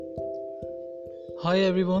Hi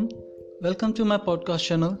everyone, welcome to my podcast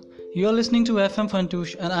channel. You are listening to FM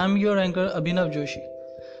Fantoosh and I am your anchor Abhinav Joshi.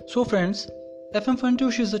 So friends, FM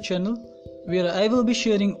Fantoosh is a channel where I will be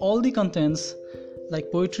sharing all the contents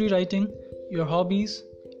like poetry writing, your hobbies,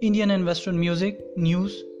 Indian and Western music,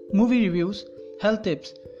 news, movie reviews, health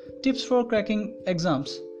tips, tips for cracking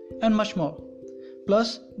exams and much more.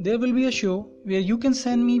 Plus, there will be a show where you can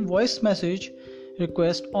send me voice message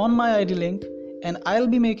request on my ID link and I'll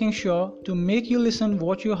be making sure to make you listen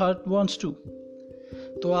what your heart wants to.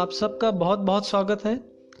 तो आप सबका बहुत बहुत स्वागत है.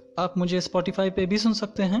 आप मुझे Spotify पे भी सुन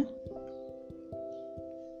सकते हैं.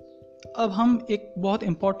 अब हम एक बहुत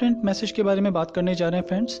इम्पॉर्टेंट मैसेज के बारे में बात करने जा रहे हैं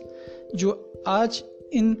फ्रेंड्स, जो आज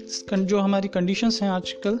जो हमारी कंडीशंस हैं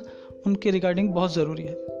आजकल उनके रिगार्डिंग बहुत ज़रूरी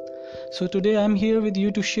है. So today I am here with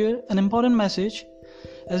you to share an important message.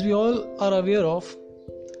 As we all are aware of,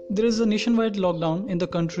 there is a nationwide lockdown in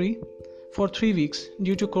the country for 3 weeks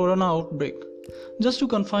due to corona outbreak, just to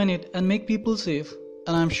confine it and make people safe,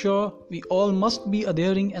 and I'm sure we all must be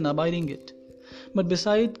adhering and abiding it. But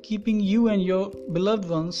beside keeping you and your beloved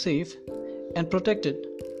ones safe and protected,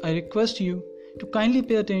 I request you to kindly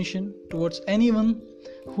pay attention towards anyone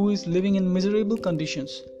who is living in miserable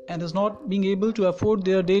conditions and is not being able to afford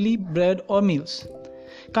their daily bread or meals.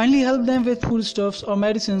 Kindly help them with foodstuffs or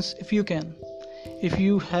medicines if you can. If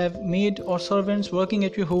you have maid or servants working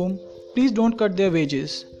at your home, please don't cut their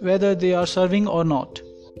wages, whether they are serving or not.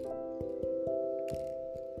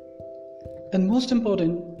 And most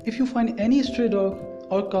important, if you find any stray dog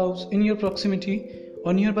or cows in your proximity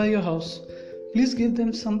or nearby your house, please give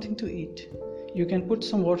them something to eat. You can put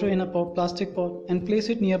some water in a plastic pot and place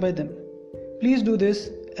it nearby them. Please do this,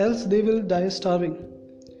 else they will die starving.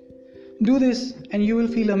 Do this and you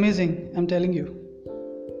will feel amazing, I'm telling you.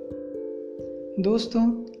 दोस्तों,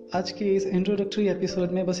 आज के इस introductory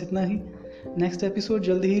episode में बस इतना ही. Next episode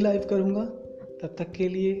जल्दी ही live करूँगा. तब तक के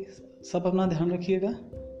लिए सब अपना ध्यान रखिएगा.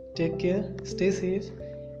 Take care, stay safe.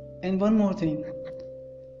 And one more thing,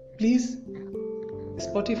 please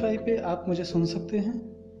Spotify पे आप मुझे सुन सकते हैं.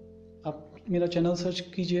 आप मेरा चैनल सर्च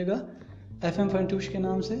कीजिएगा FM फंटूश के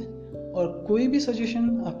नाम से, और कोई भी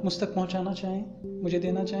सजेशन आप मुझ तक पहुंचाना चाहें, मुझे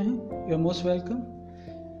देना चाहें, you are most welcome.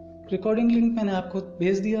 Recording link मैंने आपको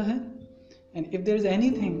भेज दिया है. And if there is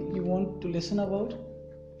anything you want to listen about,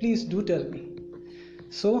 please do tell me.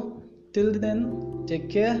 So, till then, take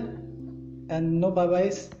care and no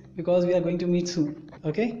bye-byes, because we are going to meet soon.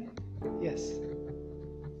 Okay? Yes.